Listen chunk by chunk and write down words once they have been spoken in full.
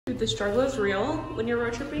Dude, the struggle is real when you're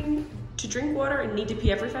road tripping to drink water and need to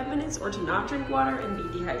pee every 5 minutes, or to not drink water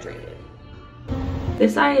and be dehydrated.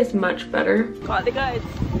 This eye is much better. Got the goods.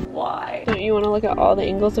 Why? Don't you want to look at all the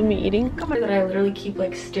angles of me eating? Come on. That I literally keep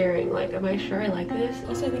like staring, like, am I sure I like this?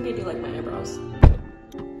 Also, I think I do like my eyebrows.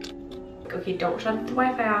 Okay, don't shut the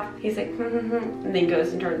Wi-Fi off. He's like, and then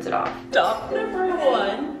goes and turns it off. Stop number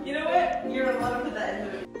one. You know what? You're allowed to put that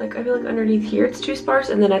in. Like, I feel like underneath here it's too sparse,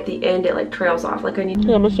 and then at the end it like trails off. Like I need.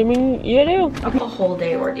 I'm assuming you do. A whole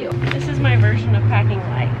day ordeal. This is my version of packing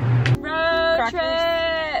light. Road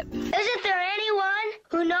trip. Isn't there anyone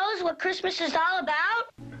who knows what Christmas is all about?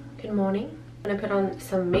 Good morning. I'm gonna put on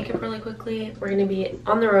some makeup really quickly. We're gonna be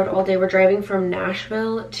on the road all day. We're driving from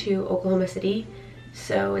Nashville to Oklahoma City.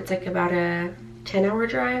 So it's like about a 10-hour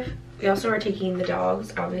drive. We also are taking the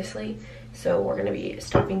dogs, obviously. So we're gonna be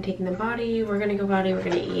stopping, taking them potty. We're gonna go potty, we're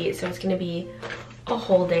gonna eat. So it's gonna be a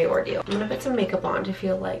whole day ordeal. I'm gonna put some makeup on to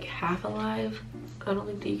feel like half alive. I don't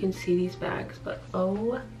think that you can see these bags, but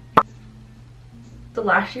oh. The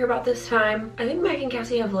last year about this time, I think Mac and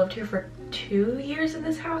Cassie have lived here for 2 years in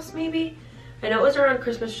this house, maybe. I know it was around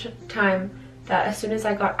Christmas time that as soon as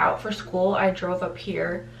I got out for school, I drove up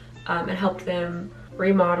here and helped them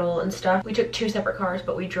remodel and stuff. We took 2 separate cars,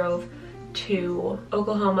 but we drove to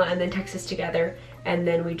Oklahoma and then Texas together, and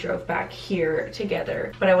then we drove back here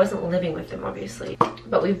together. But I wasn't living with them, obviously.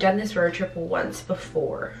 But we've done this road trip once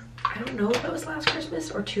before. I don't know if it was last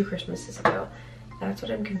Christmas or 2 Christmases ago. That's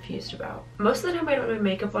what I'm confused about. Most of the time I don't do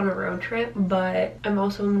makeup on a road trip, but I'm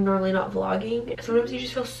also normally not vlogging. Sometimes you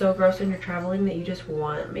just feel so gross when you're traveling that you just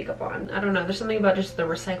want makeup on. I don't know, there's something about just the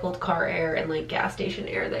recycled car air and like gas station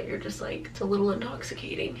air that you're just like, it's a little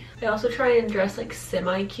intoxicating. I also try and dress like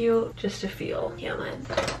semi-cute just to feel human.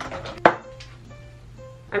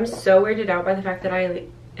 I'm so weirded out by the fact that I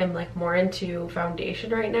am like more into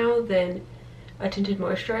foundation right now than a tinted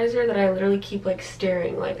moisturizer, that I literally keep like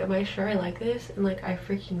staring, like, am I sure I like this? And like, I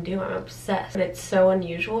freaking do. I'm obsessed. And it's so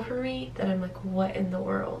unusual for me that I'm like, what in the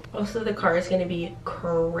world? Also, the car is gonna be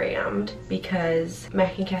crammed because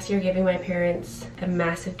Mac and Cassie are giving my parents a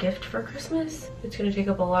massive gift for Christmas. It's gonna take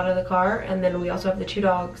up a lot of the car, and then we also have the 2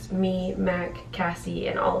 dogs, me, Mac, Cassie,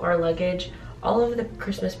 and all of our luggage. All of the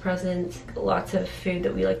Christmas presents, lots of food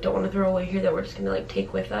that we like don't want to throw away here that we're just gonna like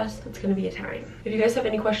take with us. It's gonna be a time. If you guys have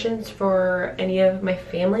any questions for any of my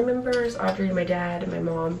family members, Audrey, my dad, my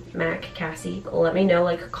mom, Mac, Cassie, let me know,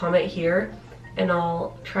 like comment here, and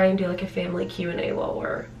I'll try and do like a family Q&A while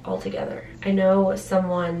we're all together. I know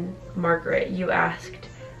someone, Margaret, you asked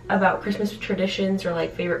about Christmas traditions or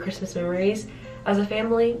like favorite Christmas memories as a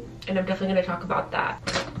family, and I'm definitely gonna talk about that.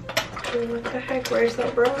 Oh, what the heck, where's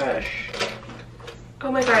that brush?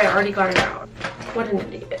 Oh my god, I already got it out. What an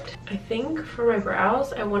idiot. I think for my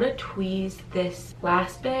brows, I want to tweeze this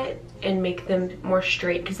last bit and make them more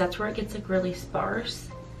straight because that's where it gets like really sparse.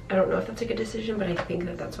 I don't know if that's a good decision, but I think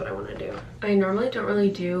that that's what I want to do. I normally don't really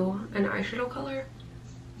do an eyeshadow color,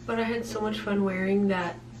 but I had so much fun wearing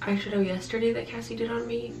that eyeshadow yesterday that Cassie did on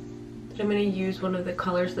me that I'm going to use one of the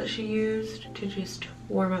colors that she used to just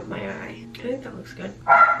warm up my eye. I think that looks good.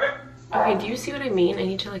 Okay, do you see what I mean? I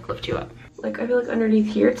need to like lift you up. Like, I feel like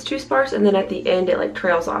underneath here it's too sparse, and then at the end it like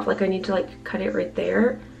trails off. Like, I need to like cut it right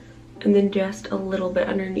there, and then just a little bit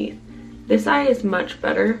underneath. This eye is much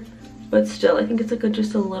better, but still, I think it's like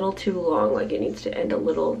just a little too long. Like, it needs to end a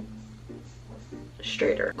little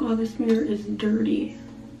straighter. God, this mirror is dirty.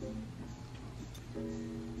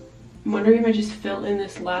 I'm wondering if I just fill in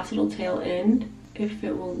this last little tail end, if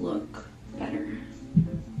it will look better.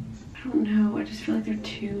 I don't know, I just feel like they're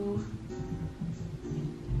too...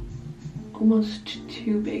 almost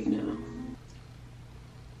too big now.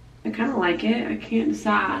 I kind of like it. I can't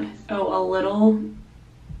decide. Oh, a little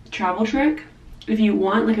travel trick. If you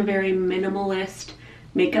want like a very minimalist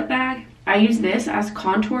makeup bag, I use this as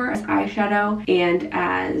contour, as eyeshadow, and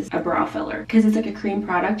as a brow filler because it's like a cream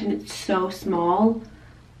product and it's so small.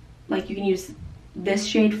 Like, you can use this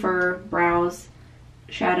shade for brows,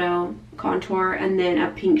 shadow, contour, and then a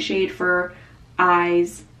pink shade for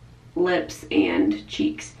eyes, lips, and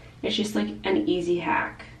cheeks. It's just like an easy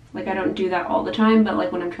hack. Like, I don't do that all the time, but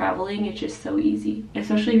like when I'm traveling, it's just so easy.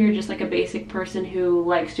 Especially if you're just like a basic person who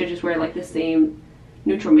likes to just wear like the same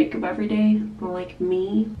neutral makeup every day. Or like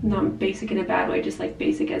me. Not basic in a bad way, just like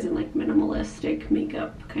basic as in like minimalistic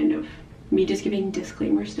makeup, kind of. Me just giving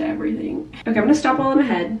disclaimers to everything. Okay, I'm gonna stop while I'm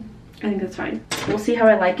ahead. I think that's fine. We'll see how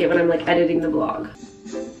I like it when I'm like editing the vlog.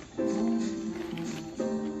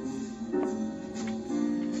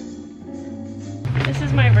 This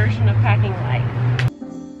is my version of packing light.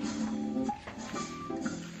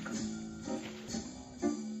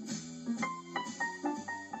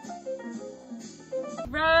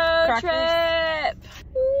 Road trip.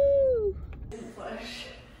 Woo.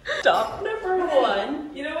 Stop number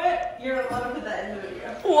 1. You know what? You're allowed to put that in the video.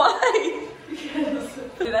 Why? Because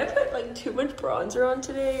did I put like too much bronzer on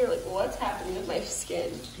today, or like what's happening with my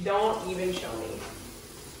skin? Don't even show me.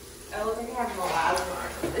 I look like I have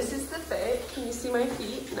melasma. This is the fit. Can you see my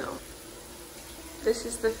feet? No. This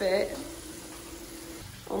is the fit.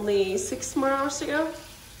 Only 6 more hours to go.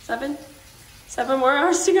 7? 7 more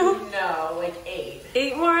hours to go. No, like 8.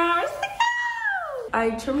 8 more hours to go.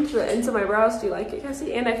 I trimmed the ends of my brows. Do you like it,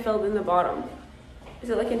 Cassie? And I filled in the bottom. Is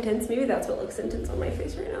it like intense? Maybe that's what looks intense on my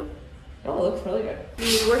face right now. Oh, it looks really good.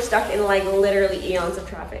 We're stuck in like literally eons of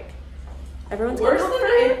traffic. Everyone's going home for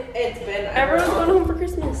Everyone's going home for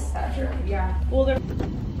Christmas. Yeah. Well, did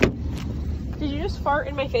you just fart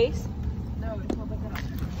in my face? No, it's not like that.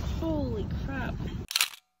 Holy crap.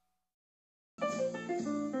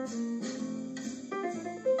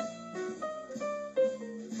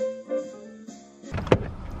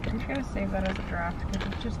 I'm just gonna save that as a draft because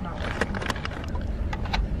it's just not working.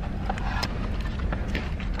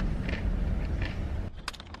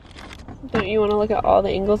 Don't you want to look at all the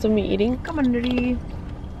angles of me eating? Come on, Nudie.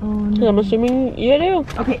 Oh, no. I'm assuming you do.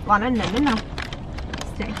 Okay, Lana, no.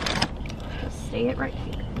 Stay. Stay it right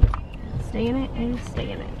here. Stay in it and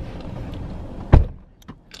stay in it.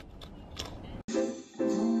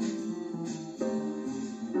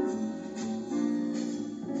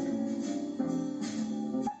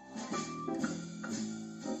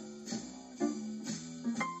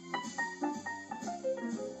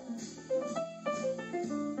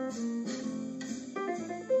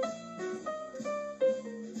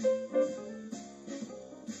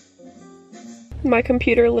 My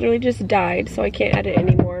computer literally just died, so I can't edit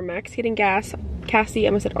anymore. Mac's getting gas. Cassie, I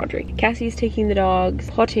almost said Audrey. Cassie's taking the dogs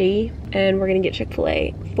potty, and we're gonna get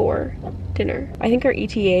Chick-fil-A for dinner. I think our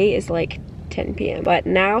ETA is like 10 p.m. But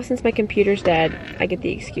now, since my computer's dead, I get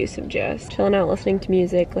the excuse of just chilling out, listening to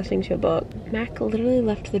music, listening to a book. Mac literally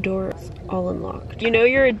left the doors all unlocked. You know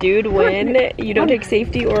you're a dude when you don't take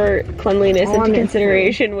safety or cleanliness into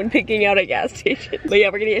consideration when picking out a gas station. But yeah,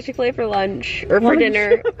 we're gonna get Chick-fil-A for lunch, or for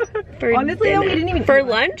dinner. Honestly, we didn't even for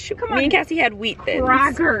lunch. Come on. Me and Cassie had wheat thins.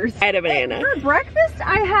 Crackers. I had a banana. For breakfast,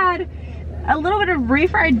 I had a little bit of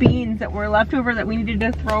refried beans that were left over that we needed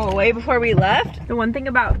to throw away before we left. The one thing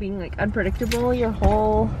about being like unpredictable your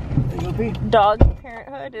whole dog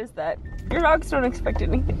parenthood is that your dogs don't expect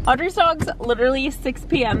anything. Audrey's dogs, literally 6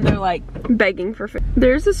 p.m. they're like begging for food.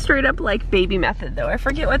 There's a straight up like baby method though. I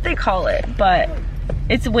forget what they call it, but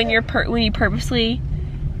it's when you purposely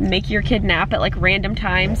make your kid nap at like random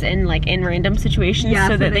times and like in random situations,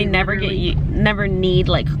 so that they never need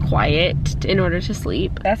like quiet in order to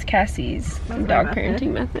sleep. That's Cassie's dog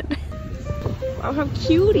parenting method. Wow, how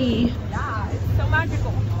cutie. Yeah, it's so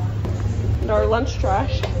magical. And our lunch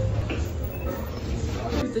trash.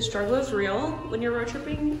 The struggle is real when you're road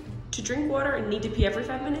tripping, to drink water and need to pee every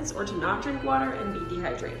 5 minutes, or to not drink water and be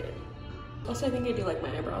dehydrated. Also, I think I do like my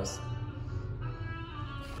eyebrows.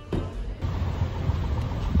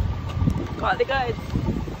 Got the goods.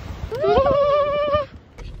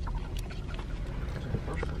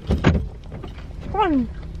 Come on.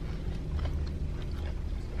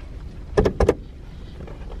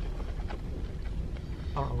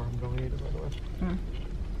 I don't know where I'm going either, by the way.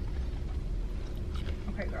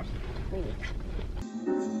 Okay, girl.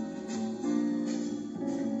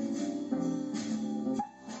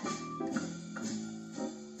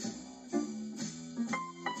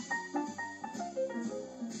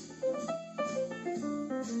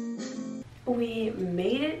 We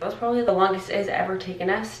made it. It was probably the longest it has ever taken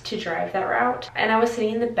us to drive that route. And I was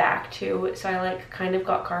sitting in the back too, so I like kind of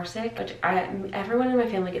got car sick, which everyone in my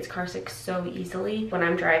family gets car sick so easily. When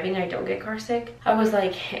I'm driving, I don't get car sick. I was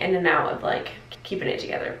like in and out of like keeping it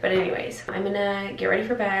together. But anyways, I'm gonna get ready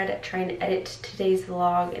for bed, try and edit today's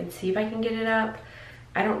vlog and see if I can get it up.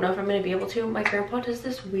 I don't know if I'm gonna be able to. My grandpa does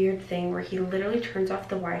this weird thing where he literally turns off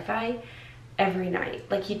the Wi-Fi every night.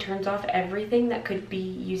 Like he turns off everything that could be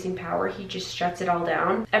using power. He just shuts it all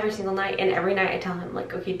down every single night, and every night I tell him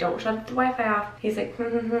like, okay, don't shut the Wi-Fi off. He's like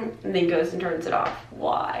and then goes and turns it off.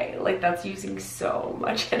 Why? Like that's using so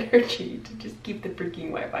much energy to just keep the freaking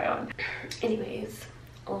Wi-Fi on. Anyways,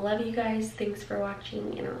 I love you guys. Thanks for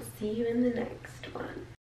watching, and I'll see you in the next one.